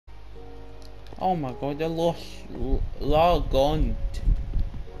Oh my god, I lost logged.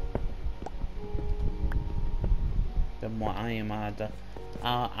 The more I am at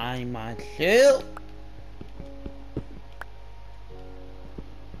I myself.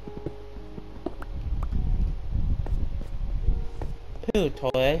 Who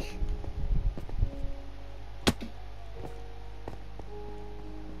toys?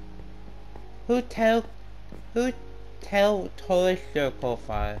 Who tell toy circle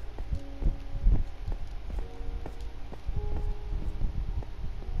fire?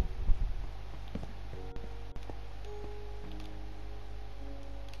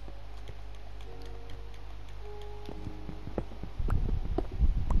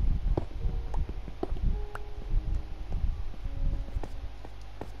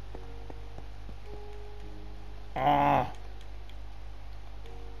 Ah.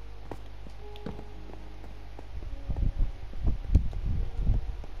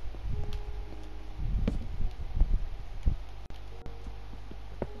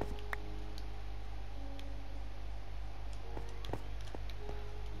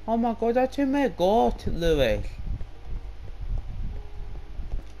 Oh my god, that's in my gut, Lewis.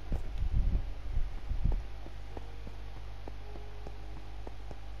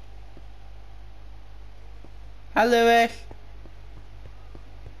 Hi, Lewis.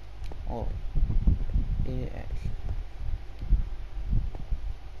 Oh, yes.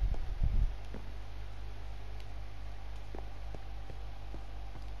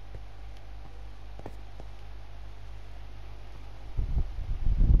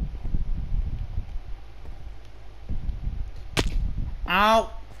 Ow.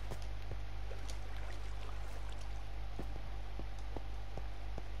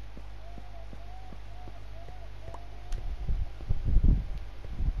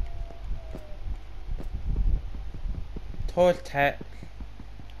 Tortex.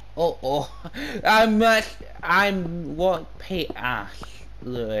 Oh. I'm what pay ass,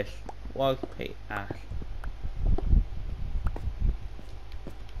 Lewis. What pay ass.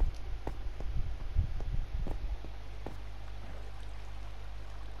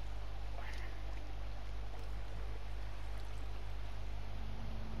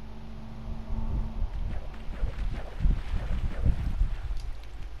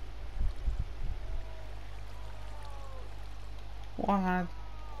 What?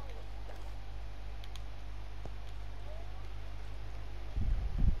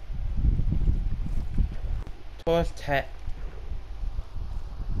 Tortex.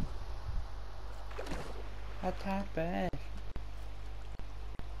 Attack back.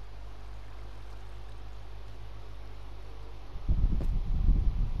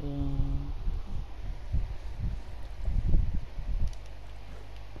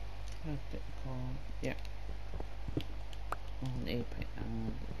 What's it called? Yeah. On Apex.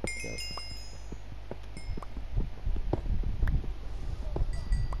 Go.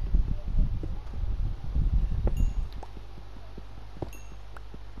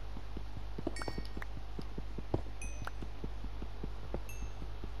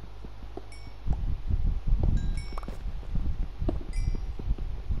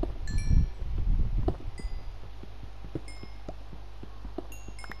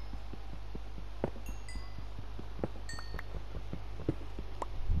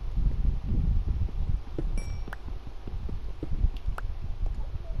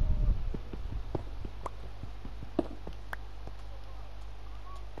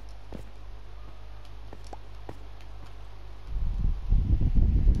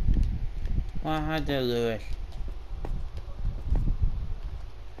 What had the Lewis?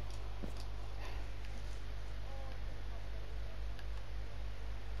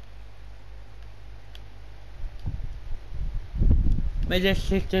 Major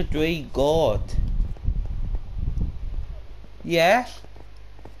 63 God. Yes?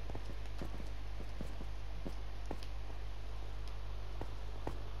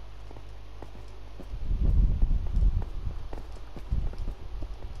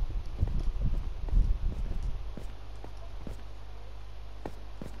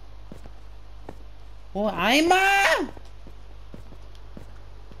 Oh, I'm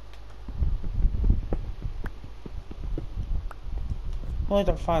what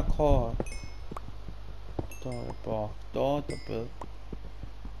the fuck called? Daughter.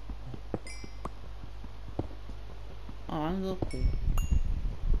 Oh, I'm looking.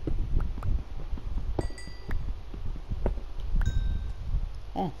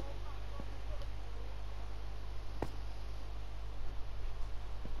 Oh.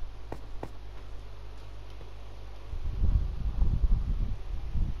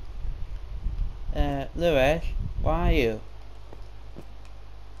 Lewis, why are you?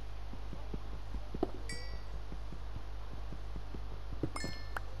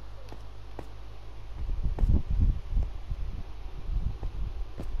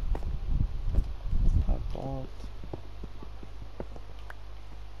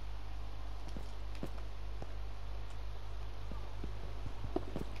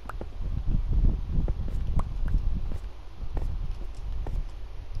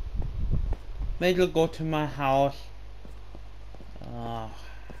 maybe go to my house.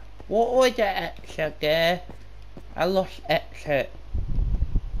 What was the exit there? I lost exit.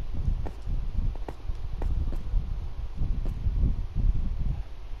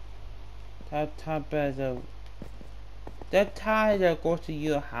 That better. That time to go to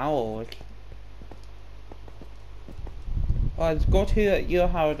your house. Let's go to your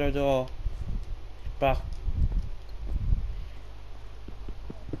house as well. Back.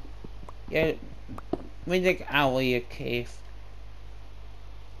 Yeah, we take out of your cave.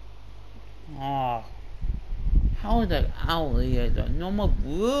 Oh, how is that out of here? The normal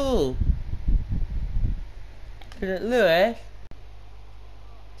blue. Lewis,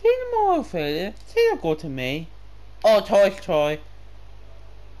 see the more failure. See the go to me. Oh, toy.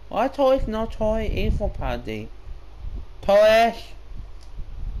 Why toys? No toy. A for party. Toys.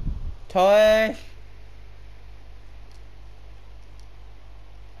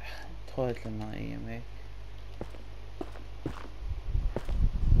 Toys are not here, mate.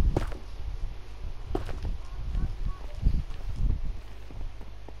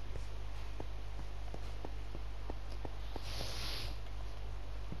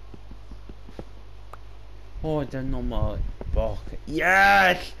 Oh, the normal book.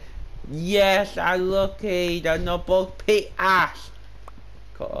 Yes! Yes, I lucky. The normal pit ass.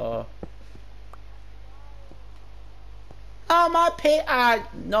 Oh, my pit ass,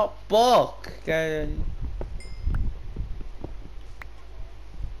 not book. Okay.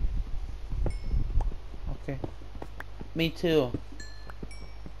 Me too.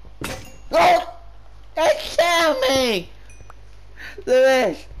 Oh! They kill me!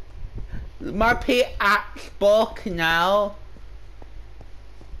 Lewis! My pickaxe broke now.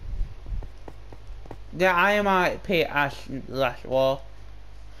 Yeah, I am my pickaxe last wall.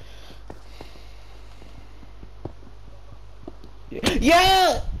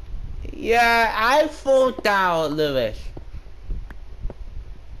 Yeah! Yeah, I fall down, Lewis.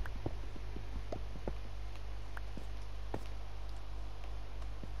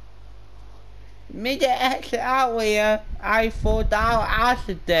 Me the exit out here, I fall down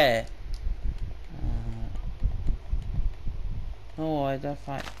after that. Oh, I don't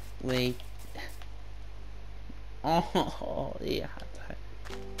find. Wait. Oh, yeah.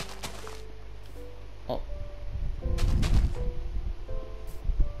 Oh.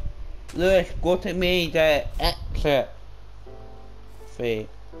 Lewis, go to me, the exit. Free.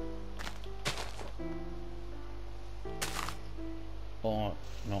 Oh,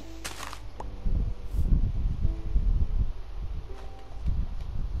 no.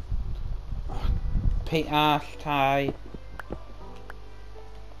 Pit ass tie.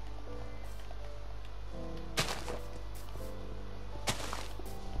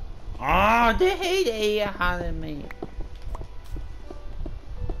 Oh, they hate it at me.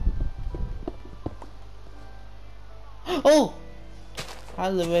 Oh! Hi,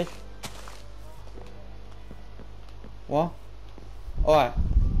 Lewis. What? Alright.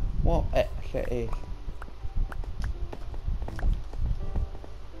 What exit is?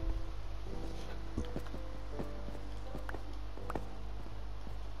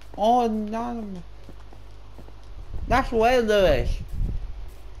 Oh, no. That's where, Lewis.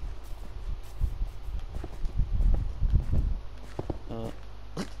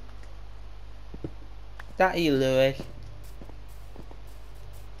 That you, Lewis.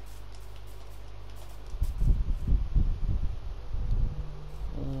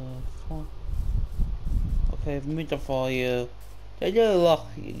 Okay, me to follow you. They do look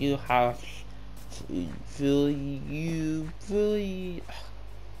you house. Really.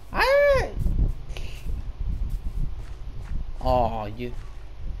 Oh, you.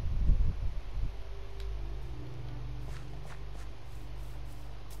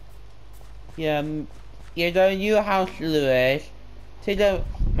 Yeah, the new house, Lewis. See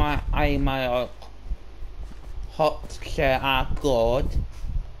my hot chair are good.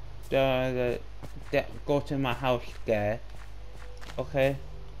 The go to my house there. Okay.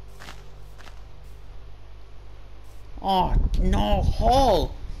 Oh no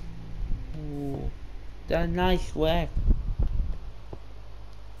hole. Ooh, the nice way.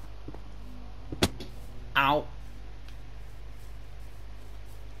 Ow.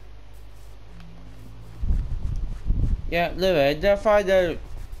 Yeah, Lewis, the father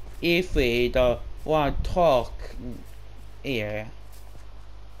if we the want talk here.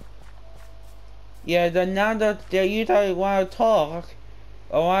 Yeah, the now that you don't want to talk,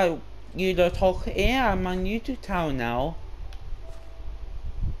 or I you to talk here, I'm on YouTube town now.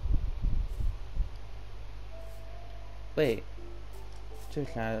 Wait,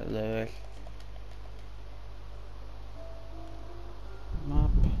 just that Lewis.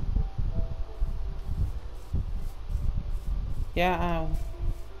 Map. Yeah,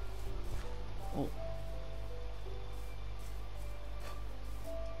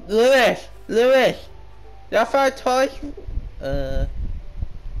 Lewis, if I touch,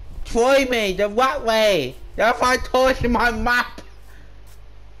 Troy me the right way. If I touch my map,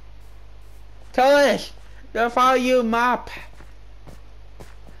 Lewis, if I use map,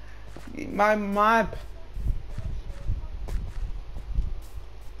 my map.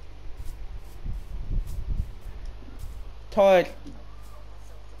 Toy.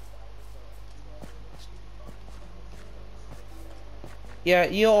 Yeah,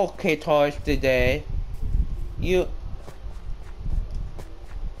 you okay, toys today? You.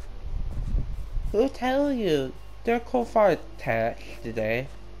 Who tell you? They're called for a test today.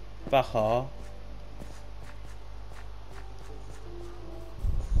 For her. Oh.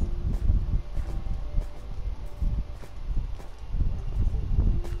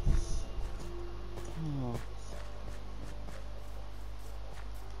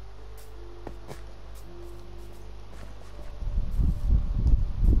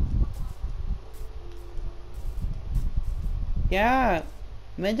 Yeah,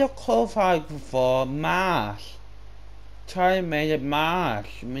 made a qualify for Mars. Try made it Mars.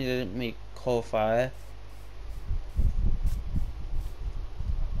 Made me qualify.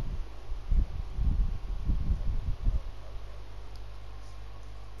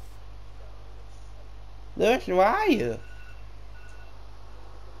 Lewis, where are you?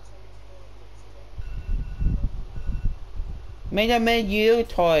 Made you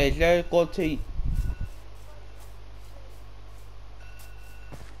toys. Let's go to.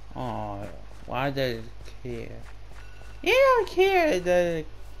 Oh, why does it care? Yeah, I care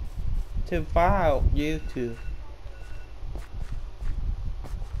to file YouTube.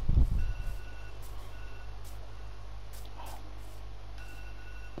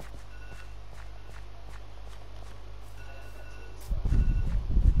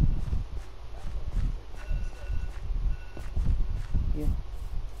 Yeah.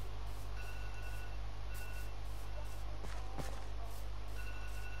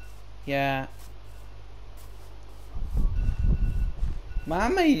 Yeah.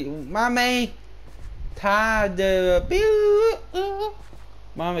 Mommy, ta the bill.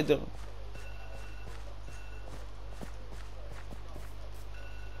 Mommy do.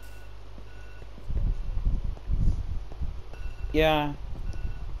 Yeah.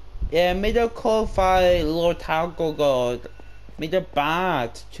 Yeah, middle qualify Lord Taco God. Middle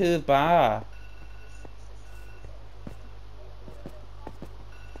bad, too bad.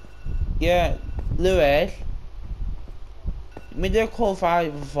 Yeah, Lewis. Middle qualify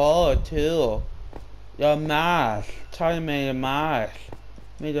for too. Your math. Tell me your math.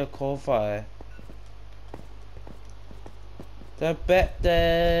 Middle qualify. The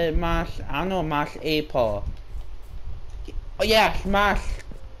math, I know math April. Oh yes, math.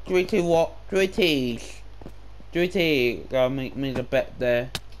 3T what? 3Ts. 3T, me the bet there.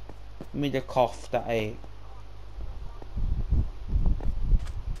 Me the cough that I.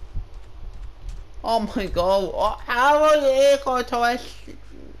 Oh my god, how are you going to us?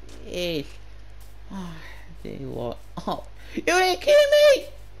 Oh, dear what? Oh, you ain't kidding me!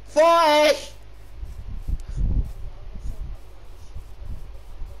 Forest!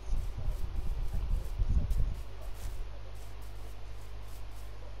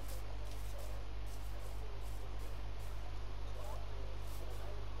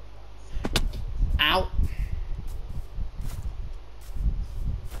 Ow!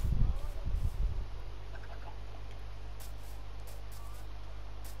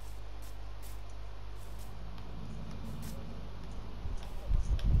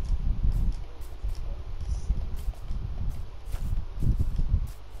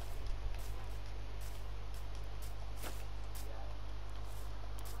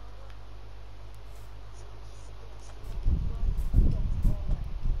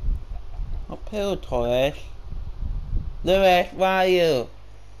 Uphill toys. Lewis, where are you?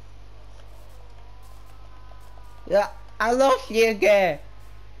 Yeah, I lost you again.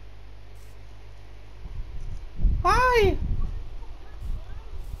 Why?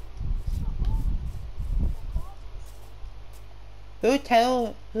 Who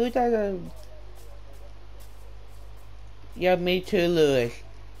doesn't? Yeah, me too, Lewis.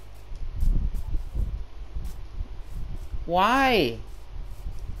 Why?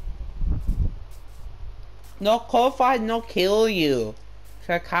 No qualify, no kill you.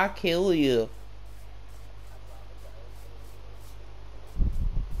 So I can't kill you.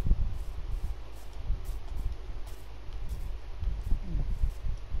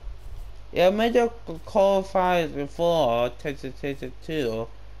 Yeah, made a qualify before, Texas 2.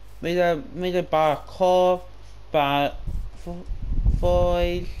 Made a bar call by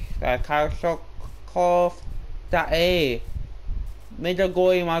Voice, Castle Cove, that A. Middle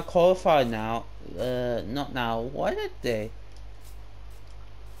go in my qualifier now. Not now. What did they?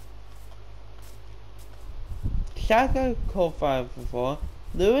 Shaka qualified before.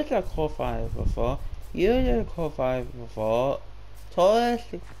 Lewis are qualified before. You are qualified before. Torres,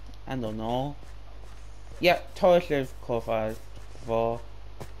 I don't know. Yeah, Torres is qualified before.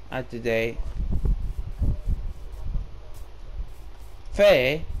 At today.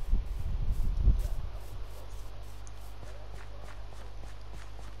 Faye.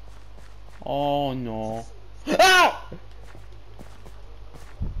 Oh no. Ah!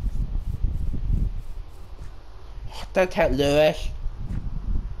 Don't hit Lewis.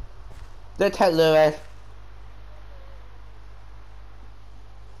 Don't hit Lewis.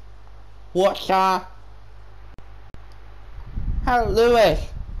 What's that? How Lewis?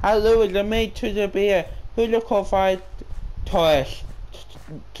 How Lewis? I made to the beer. Who the qualified Torres?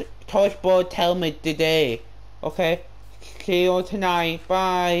 Torres board tell me today. Okay? See you tonight.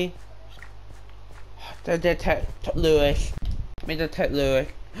 Bye. Don't hit Lewis. Made the hit Lewis.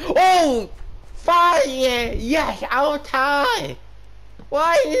 Oh! Fire! Yes, out time!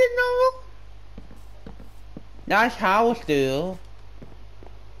 Why you know? Nice house, dude.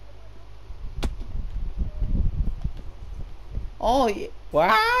 Oh,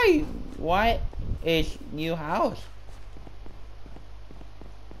 why? Why is new house?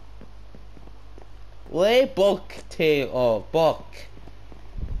 Where book to or book?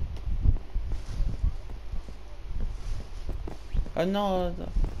 Another.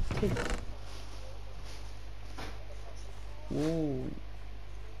 Ooh.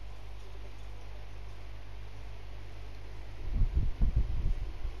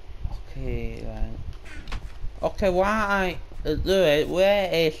 Okay, okay, why Louis,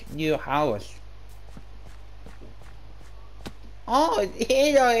 where is your house? Oh,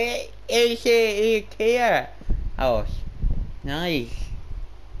 here is a IKEA house. Nice.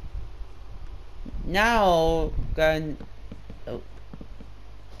 Now can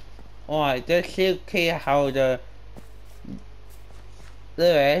alright, this is IKEA house.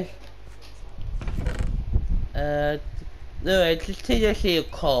 Lewis, Lewis, just take a see a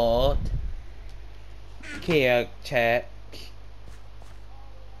card. Kia check.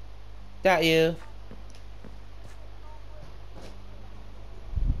 That you?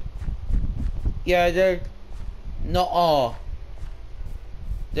 Yeah, they're not all.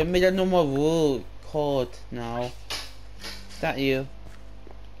 They made a normal rule card now. That you?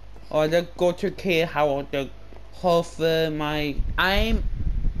 Or they go to Kia how the cover my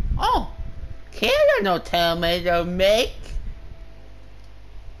oh, Kira no tell me to make.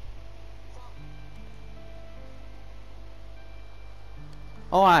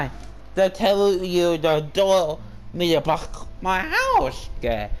 Alright, they tell you the door me to block my house,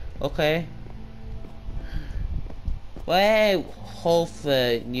 okay? Where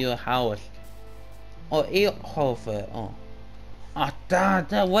Hofer new house? Or eat Hofer? Oh,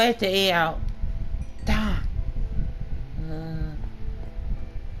 da, where to eat out? Da.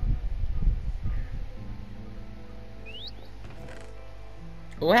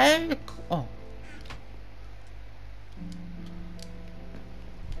 Where? Oh.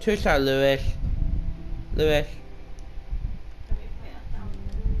 Choose out Lewis. Lewis.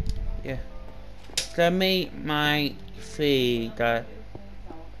 Yeah. Let me my feed that.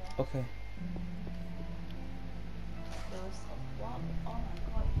 Okay.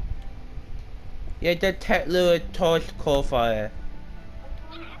 Yeah, the tech Lewis Torres call fire.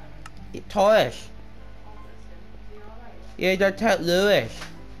 Torres. Yeah, the tech Lewis.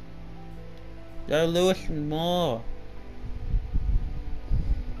 The Lewis more.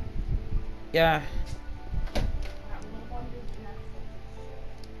 Yeah.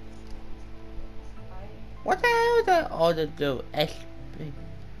 What the hell is that order do? SP.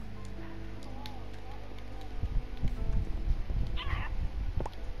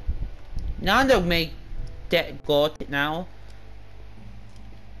 Now they'll make that god now.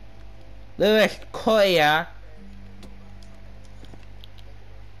 Lewis Korea.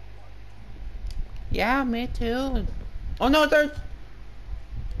 Yeah, me too. Oh no, there's.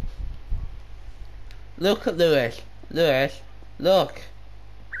 Look at Lewis. Lewis, look.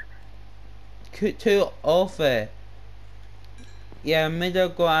 Too offer. Yeah, middle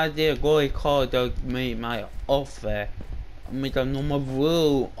go idea go call the me my offer. Middle normal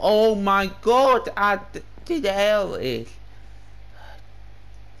rule. Oh my god, I did the hell is.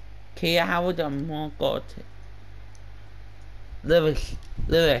 Kia how the more god. Lewis.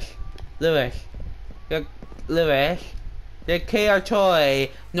 The Kia toy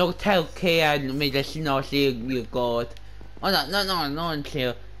no tell Kia me the snow see you god. Oh no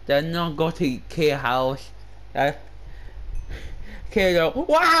until they're not go to Kia house. Kia go,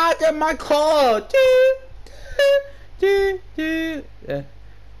 what in my car?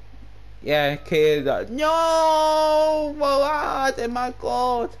 Yeah, Kia go, no, what in my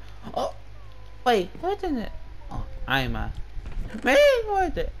car? Oh, wait, what in it? Oh, I'm a man,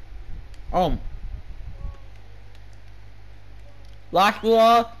 what is it? Oh, last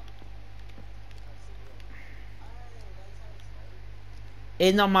one.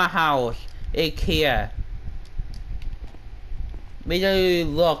 It's not my house. It's here. Maybe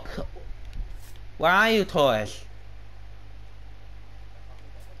look. Where are you, toys?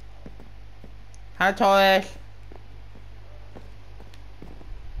 Hi, toys.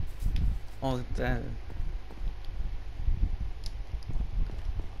 Oh, damn.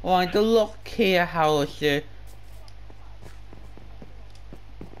 Want to look here, house.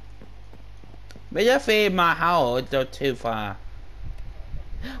 Maybe feed my house. They're too far.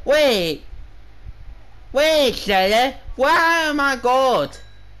 Wait. Wait, Shelly. Where am I going?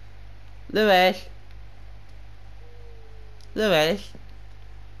 Lewis. Lewis.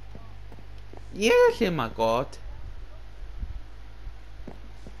 You see my god.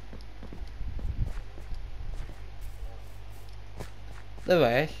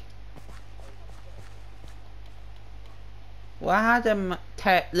 Lewis. Why the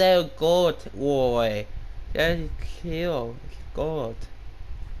little goat boy? Just kill goat.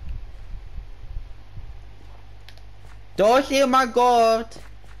 Don't see my goat.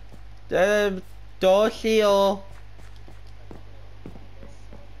 Don't see all.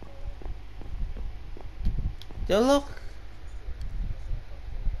 Don't look.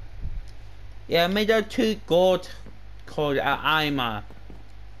 Yeah, made a two goat called Ima.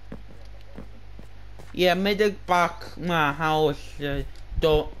 Yeah, made it back my house.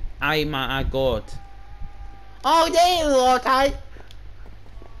 Don't Ima I got. Oh, there you are, I.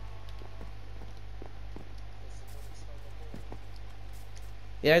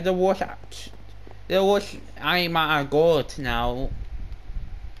 Yeah, there was Ima I got now.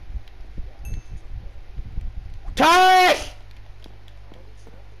 Thomas!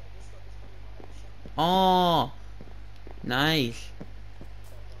 Oh, nice.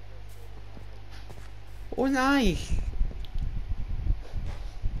 Oh, nice.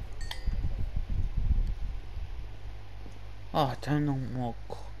 Oh, don't know more.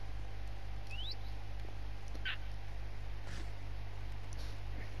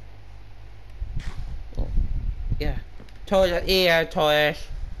 Oh, yeah. Toilet, yeah, toilet.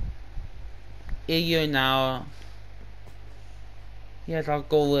 You now. Yes, I'll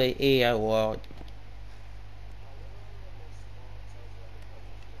go with air world.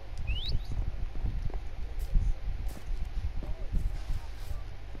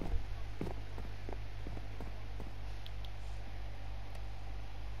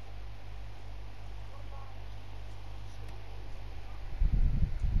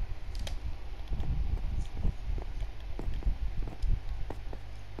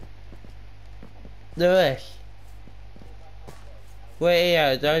 Lewis.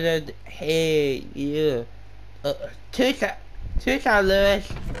 Where does it? Hey, you. Two shot, Lewis.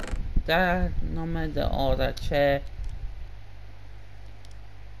 That no matter all that chair.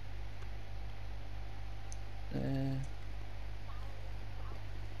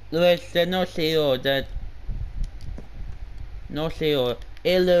 Lewis, there's no CEO. That no CEO.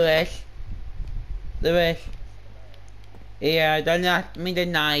 Hey, Lewis. Lewis. Yeah, that's not me the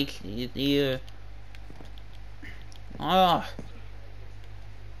night. You. Oh.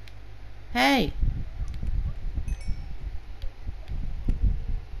 Hey.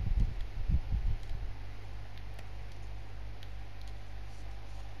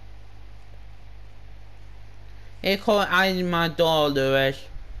 Hey, call I my door, Lewis.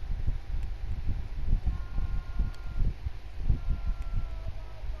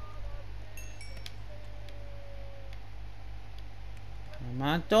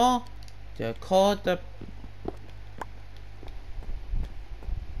 My door. They call the.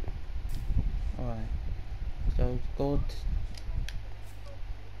 Alright. So go.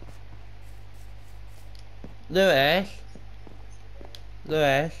 Lewis.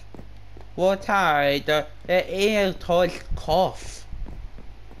 Lewis. What time the air toys cough?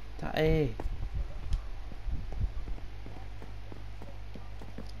 That is.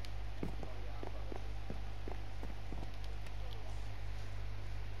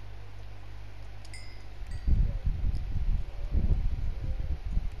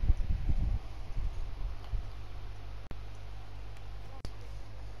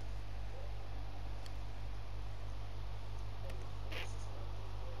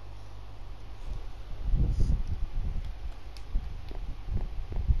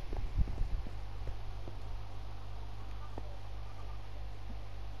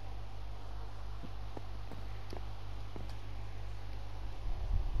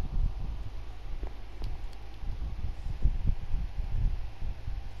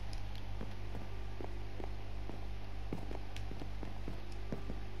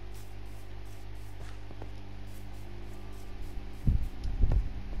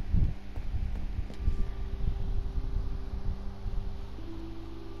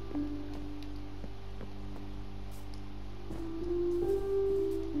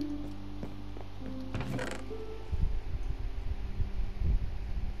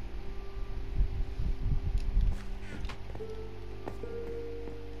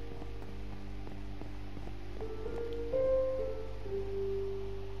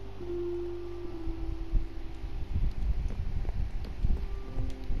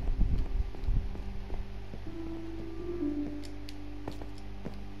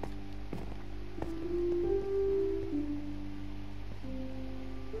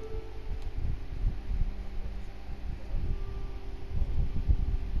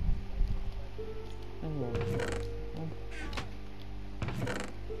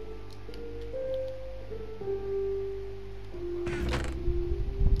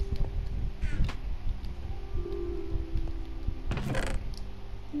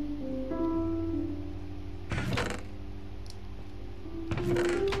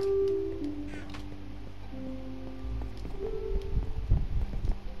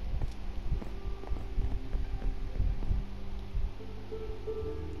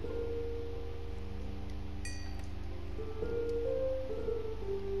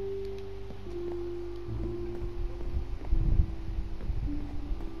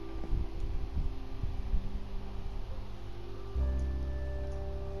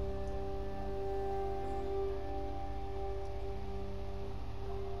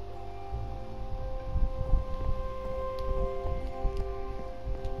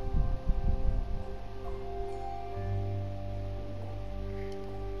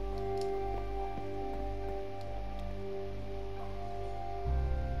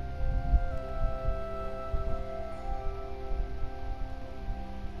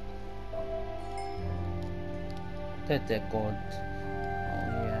 pretty good. Oh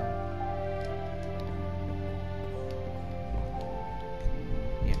yeah.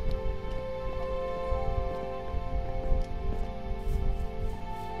 Yeah.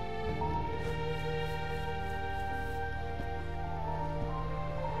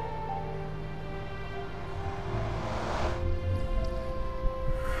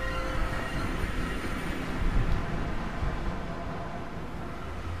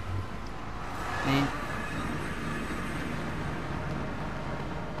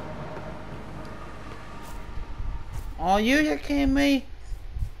 Are you just kidding me?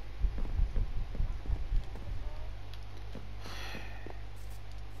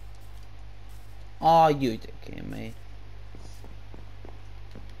 Are you just kidding me?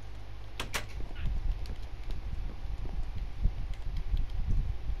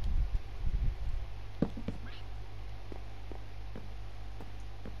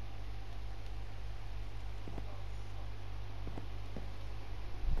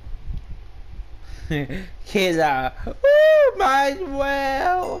 Killer. Oh my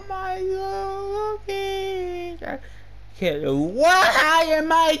well, my looking. Killer. Why am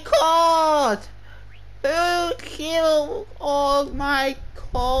I caught? Who killed all my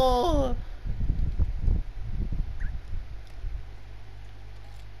core?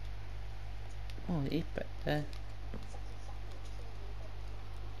 Oh, it's better.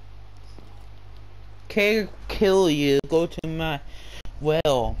 Can't kill you. Go to my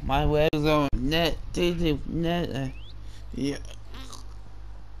well. My well's on net. Net. Yeah.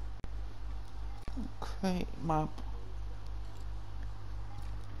 Okay, my.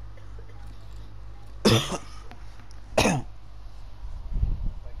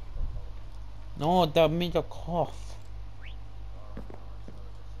 No, that means a cough.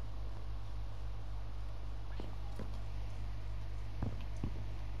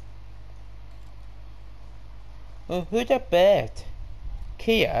 Oh, who's that bad?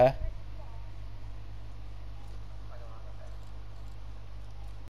 Kia?